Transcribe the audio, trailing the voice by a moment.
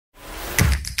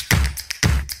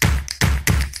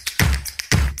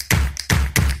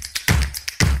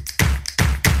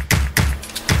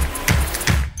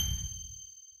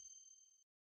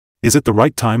Is it the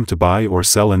right time to buy or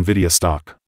sell NVIDIA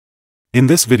stock? In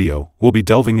this video, we'll be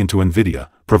delving into NVIDIA,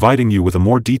 providing you with a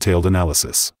more detailed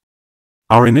analysis.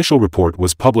 Our initial report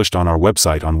was published on our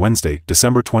website on Wednesday,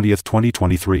 December 20,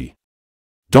 2023.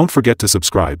 Don't forget to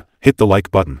subscribe, hit the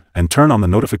like button, and turn on the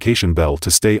notification bell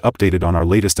to stay updated on our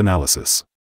latest analysis.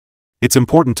 It's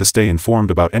important to stay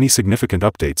informed about any significant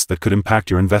updates that could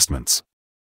impact your investments.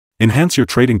 Enhance your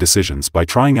trading decisions by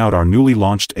trying out our newly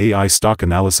launched AI stock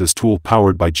analysis tool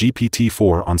powered by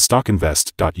GPT-4 on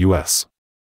StockInvest.us.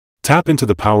 Tap into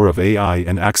the power of AI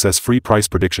and access free price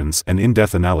predictions and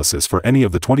in-depth analysis for any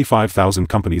of the 25,000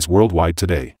 companies worldwide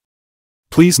today.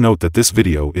 Please note that this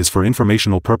video is for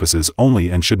informational purposes only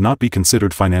and should not be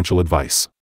considered financial advice.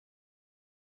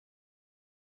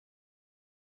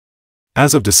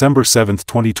 As of December 7,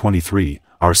 2023,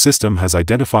 our system has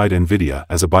identified NVIDIA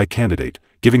as a buy candidate,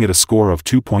 giving it a score of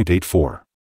 2.84.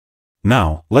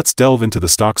 Now, let's delve into the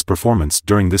stock's performance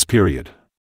during this period.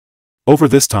 Over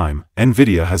this time,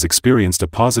 NVIDIA has experienced a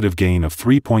positive gain of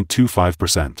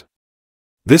 3.25%.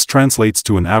 This translates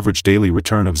to an average daily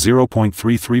return of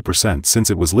 0.33% since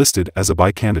it was listed as a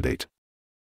buy candidate.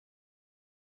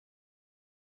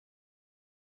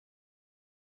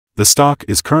 The stock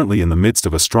is currently in the midst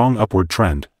of a strong upward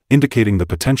trend, indicating the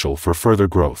potential for further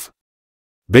growth.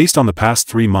 Based on the past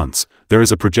 3 months, there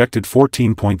is a projected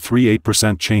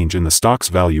 14.38% change in the stock's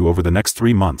value over the next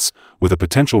 3 months, with a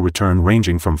potential return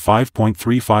ranging from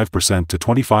 5.35% to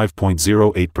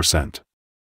 25.08%.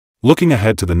 Looking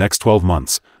ahead to the next 12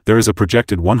 months, there is a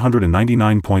projected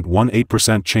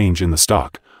 199.18% change in the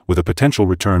stock, with a potential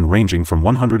return ranging from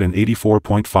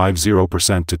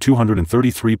 184.50% to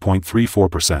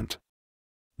 233.34%.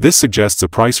 This suggests a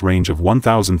price range of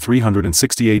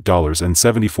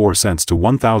 $1,368.74 to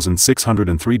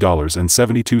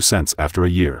 $1,603.72 after a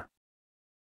year.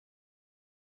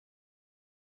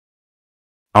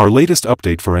 Our latest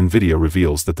update for NVIDIA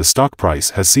reveals that the stock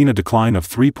price has seen a decline of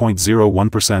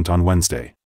 3.01% on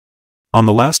Wednesday. On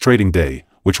the last trading day,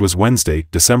 which was Wednesday,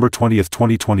 December 20,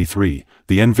 2023,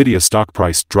 the NVIDIA stock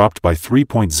price dropped by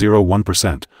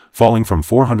 3.01%, falling from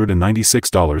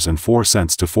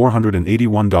 $496.04 to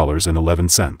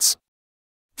 $481.11.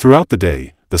 Throughout the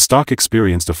day, the stock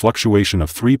experienced a fluctuation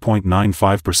of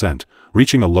 3.95%,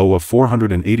 reaching a low of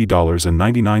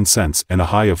 $480.99 and a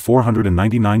high of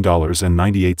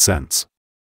 $499.98.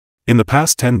 In the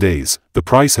past 10 days, the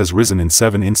price has risen in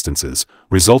 7 instances,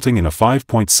 resulting in a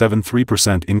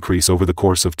 5.73% increase over the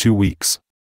course of 2 weeks.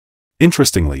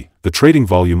 Interestingly, the trading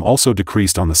volume also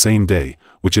decreased on the same day,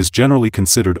 which is generally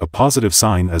considered a positive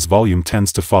sign as volume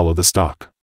tends to follow the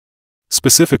stock.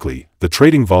 Specifically, the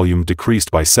trading volume decreased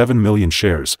by 7 million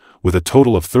shares, with a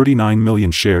total of 39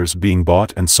 million shares being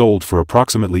bought and sold for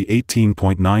approximately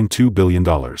 $18.92 billion.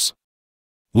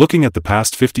 Looking at the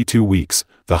past 52 weeks,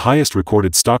 the highest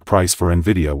recorded stock price for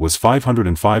NVIDIA was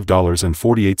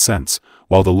 $505.48,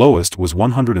 while the lowest was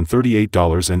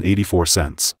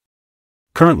 $138.84.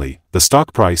 Currently, the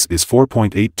stock price is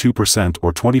 4.82%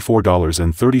 or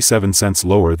 $24.37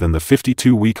 lower than the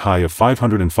 52-week high of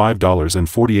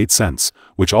 $505.48,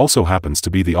 which also happens to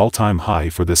be the all-time high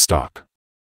for this stock.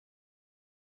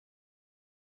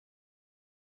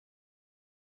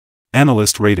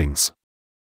 Analyst ratings.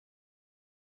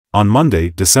 On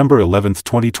Monday, December 11,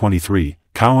 2023,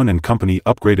 Cowen & Company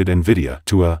upgraded NVIDIA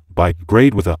to a buy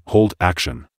grade with a hold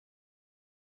action.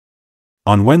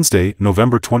 On Wednesday,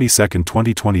 November 22,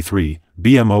 2023,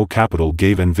 BMO Capital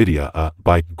gave NVIDIA a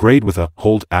buy grade with a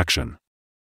hold action.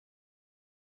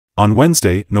 On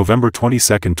Wednesday, November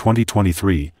 22,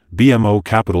 2023, BMO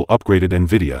Capital upgraded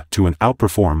NVIDIA to an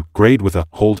outperform grade with a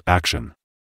hold action.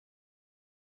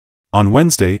 On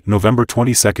Wednesday, November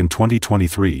 22,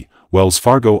 2023, Wells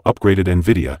Fargo upgraded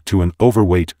NVIDIA to an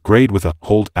overweight grade with a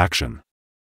hold action.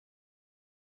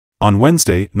 On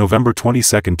Wednesday, November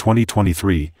 22,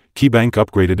 2023, KeyBank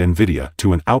upgraded NVIDIA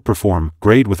to an outperform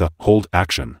grade with a hold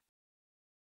action.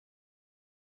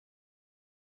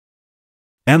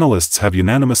 Analysts have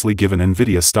unanimously given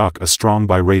NVIDIA stock a strong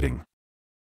buy rating.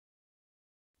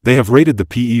 They have rated the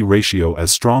PE ratio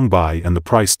as strong buy and the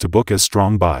price to book as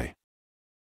strong buy.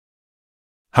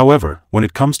 However, when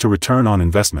it comes to return on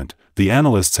investment, the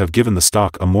analysts have given the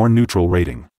stock a more neutral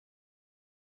rating.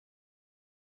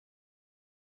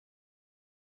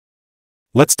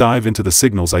 Let's dive into the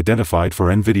signals identified for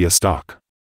NVIDIA stock.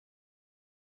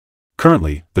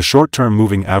 Currently, the short-term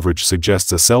moving average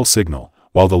suggests a sell signal,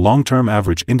 while the long-term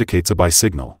average indicates a buy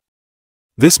signal.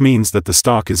 This means that the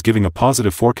stock is giving a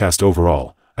positive forecast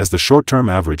overall, as the short-term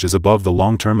average is above the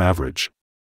long-term average.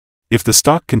 If the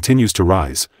stock continues to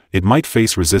rise, it might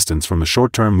face resistance from the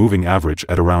short-term moving average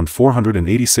at around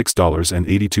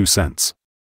 $486.82.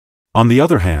 On the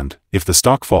other hand, if the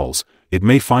stock falls, it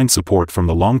may find support from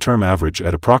the long-term average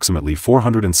at approximately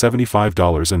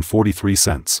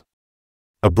 $475.43.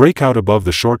 A breakout above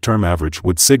the short-term average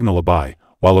would signal a buy,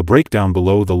 while a breakdown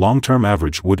below the long-term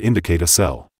average would indicate a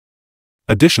sell.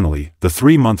 Additionally, the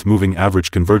 3-month moving average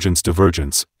convergence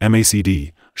divergence,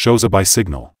 MACD, shows a buy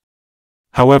signal.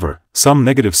 However, some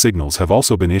negative signals have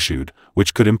also been issued,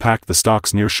 which could impact the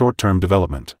stock's near short-term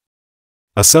development.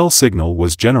 A sell signal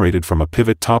was generated from a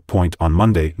pivot top point on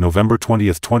Monday, November 20,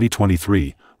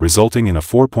 2023, resulting in a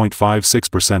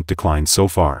 4.56% decline so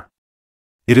far.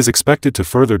 It is expected to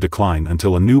further decline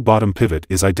until a new bottom pivot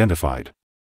is identified.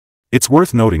 It's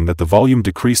worth noting that the volume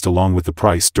decreased along with the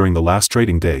price during the last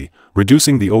trading day,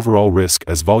 reducing the overall risk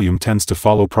as volume tends to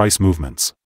follow price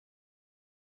movements.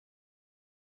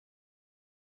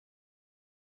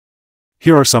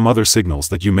 Here are some other signals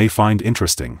that you may find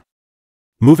interesting.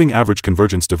 Moving average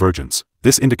convergence divergence,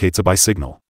 this indicates a buy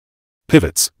signal.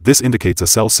 Pivots, this indicates a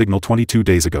sell signal 22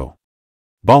 days ago.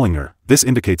 Bollinger, this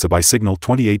indicates a buy signal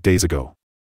 28 days ago.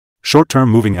 Short-term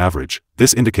moving average,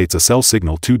 this indicates a sell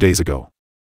signal 2 days ago.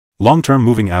 Long-term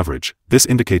moving average, this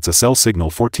indicates a sell signal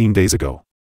 14 days ago.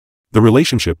 The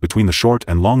relationship between the short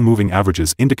and long moving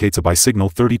averages indicates a buy signal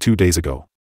 32 days ago.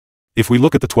 If we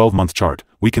look at the 12-month chart,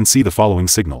 we can see the following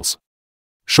signals.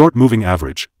 Short moving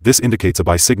average, this indicates a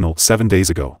buy signal 7 days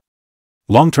ago.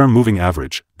 Long-term moving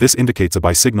average, this indicates a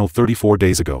buy signal 34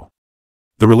 days ago.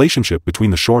 The relationship between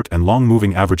the short and long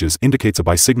moving averages indicates a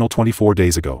buy signal 24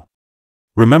 days ago.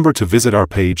 Remember to visit our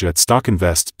page at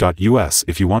StockInvest.us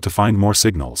if you want to find more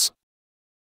signals.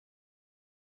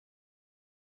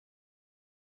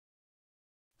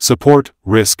 Support,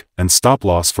 risk, and stop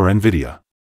loss for NVIDIA.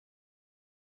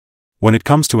 When it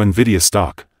comes to NVIDIA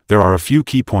stock, there are a few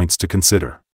key points to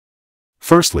consider.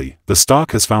 Firstly, the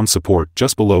stock has found support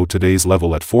just below today's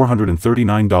level at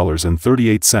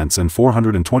 $439.38 and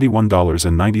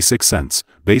 $421.96,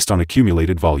 based on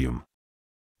accumulated volume.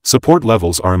 Support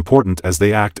levels are important as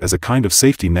they act as a kind of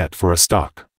safety net for a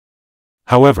stock.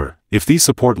 However, if these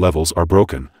support levels are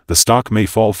broken, the stock may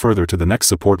fall further to the next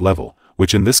support level,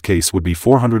 which in this case would be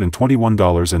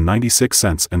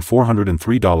 $421.96 and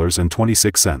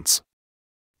 $403.26.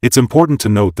 It's important to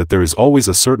note that there is always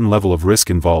a certain level of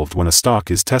risk involved when a stock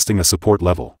is testing a support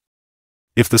level.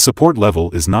 If the support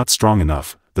level is not strong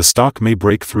enough, the stock may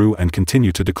break through and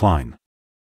continue to decline.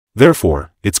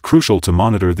 Therefore, it's crucial to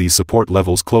monitor these support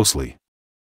levels closely.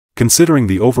 Considering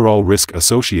the overall risk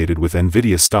associated with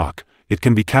NVIDIA stock, it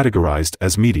can be categorized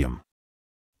as medium.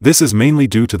 This is mainly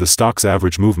due to the stock's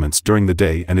average movements during the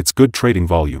day and its good trading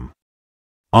volume.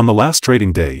 On the last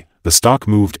trading day, the stock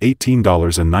moved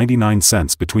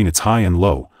 $18.99 between its high and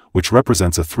low, which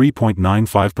represents a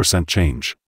 3.95%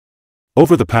 change.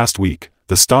 Over the past week,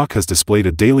 the stock has displayed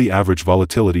a daily average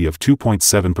volatility of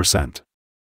 2.7%.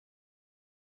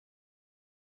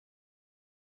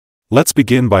 Let's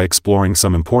begin by exploring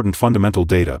some important fundamental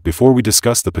data before we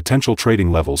discuss the potential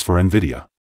trading levels for NVIDIA.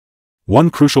 One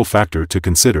crucial factor to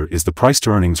consider is the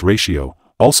price-to-earnings ratio,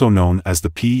 also known as the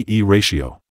P/E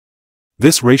ratio.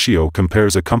 This ratio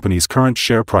compares a company's current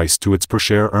share price to its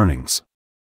per-share earnings.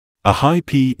 A high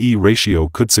P/E ratio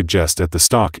could suggest that the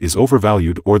stock is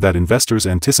overvalued or that investors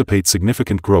anticipate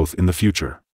significant growth in the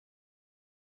future.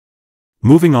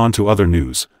 Moving on to other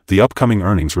news, the upcoming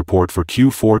earnings report for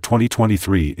Q4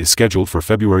 2023 is scheduled for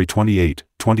February 28,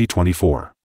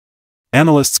 2024.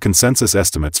 Analysts' consensus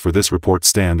estimates for this report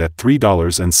stand at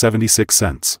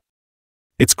 $3.76.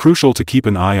 It's crucial to keep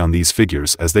an eye on these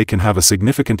figures as they can have a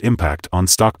significant impact on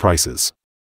stock prices.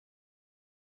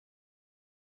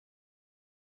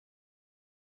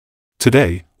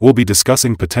 Today, we'll be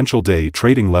discussing potential day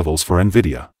trading levels for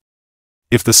NVIDIA.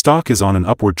 If the stock is on an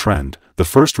upward trend, the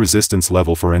first resistance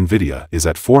level for NVIDIA is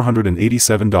at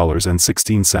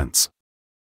 $487.16.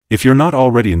 If you're not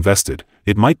already invested,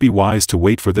 it might be wise to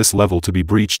wait for this level to be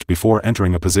breached before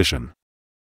entering a position.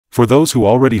 For those who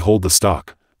already hold the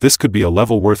stock, this could be a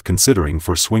level worth considering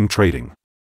for swing trading.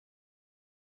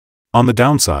 On the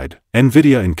downside,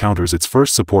 NVIDIA encounters its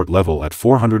first support level at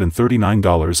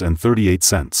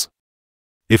 $439.38.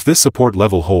 If this support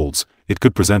level holds, it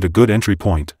could present a good entry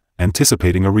point,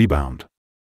 anticipating a rebound.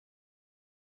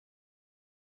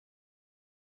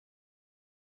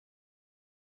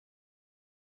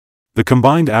 The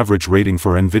combined average rating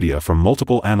for NVIDIA from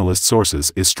multiple analyst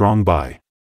sources is strong buy.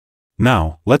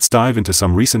 Now, let's dive into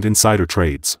some recent insider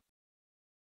trades.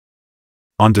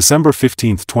 On December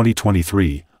 15,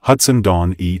 2023, Hudson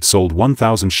Dawn E sold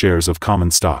 1,000 shares of common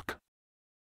stock.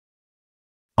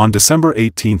 On December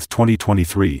 18,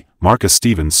 2023, Marcus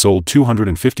Stevens sold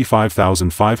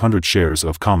 255,500 shares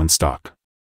of common stock.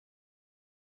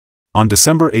 On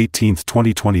December 18,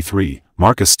 2023,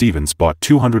 Marcus Stevens bought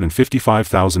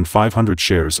 255,500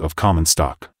 shares of common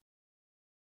stock.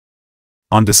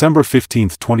 On December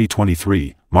 15,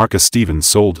 2023, Marcus Stevens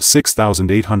sold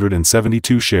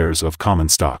 6,872 shares of common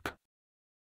stock.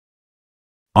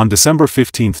 On December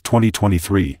 15,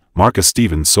 2023, Marcus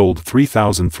Stevens sold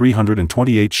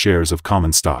 3,328 shares of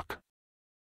common stock.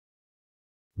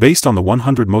 Based on the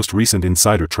 100 most recent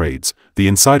insider trades, the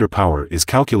insider power is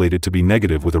calculated to be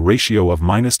negative with a ratio of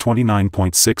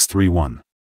 -29.631.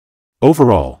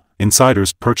 Overall,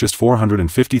 insiders purchased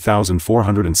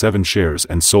 450,407 shares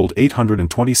and sold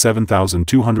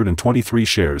 827,223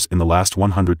 shares in the last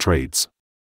 100 trades.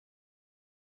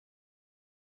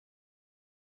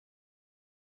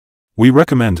 We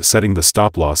recommend setting the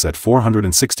stop loss at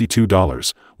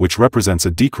 $462, which represents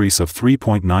a decrease of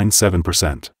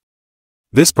 3.97%.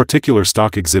 This particular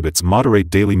stock exhibits moderate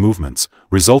daily movements,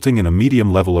 resulting in a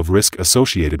medium level of risk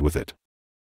associated with it.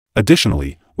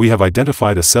 Additionally, we have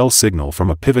identified a sell signal from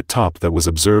a pivot top that was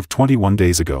observed 21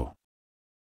 days ago.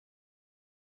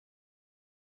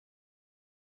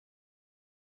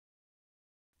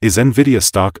 Is NVIDIA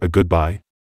stock a good buy?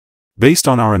 Based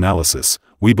on our analysis,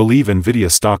 we believe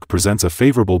NVIDIA stock presents a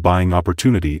favorable buying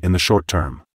opportunity in the short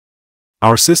term.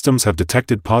 Our systems have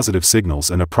detected positive signals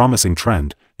and a promising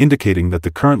trend, indicating that the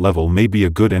current level may be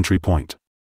a good entry point.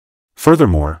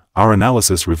 Furthermore, our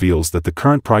analysis reveals that the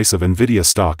current price of NVIDIA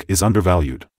stock is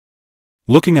undervalued.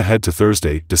 Looking ahead to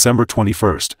Thursday, December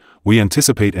 21st, we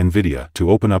anticipate NVIDIA to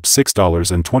open up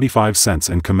 $6.25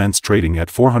 and commence trading at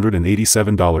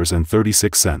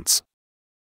 $487.36.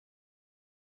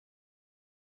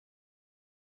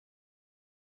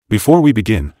 Before we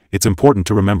begin, it's important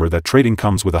to remember that trading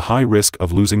comes with a high risk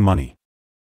of losing money.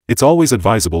 It's always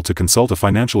advisable to consult a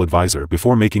financial advisor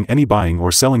before making any buying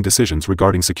or selling decisions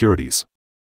regarding securities.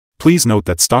 Please note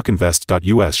that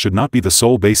StockInvest.us should not be the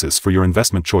sole basis for your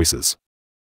investment choices.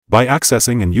 By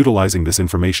accessing and utilizing this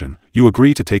information, you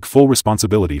agree to take full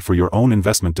responsibility for your own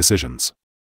investment decisions.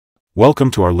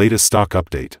 Welcome to our latest stock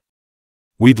update.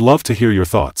 We'd love to hear your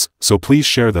thoughts, so please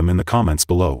share them in the comments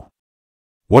below.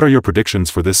 What are your predictions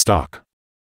for this stock?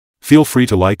 Feel free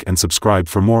to like and subscribe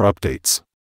for more updates.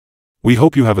 We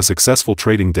hope you have a successful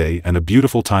trading day and a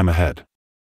beautiful time ahead.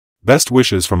 Best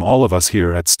wishes from all of us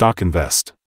here at Stock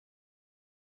Invest.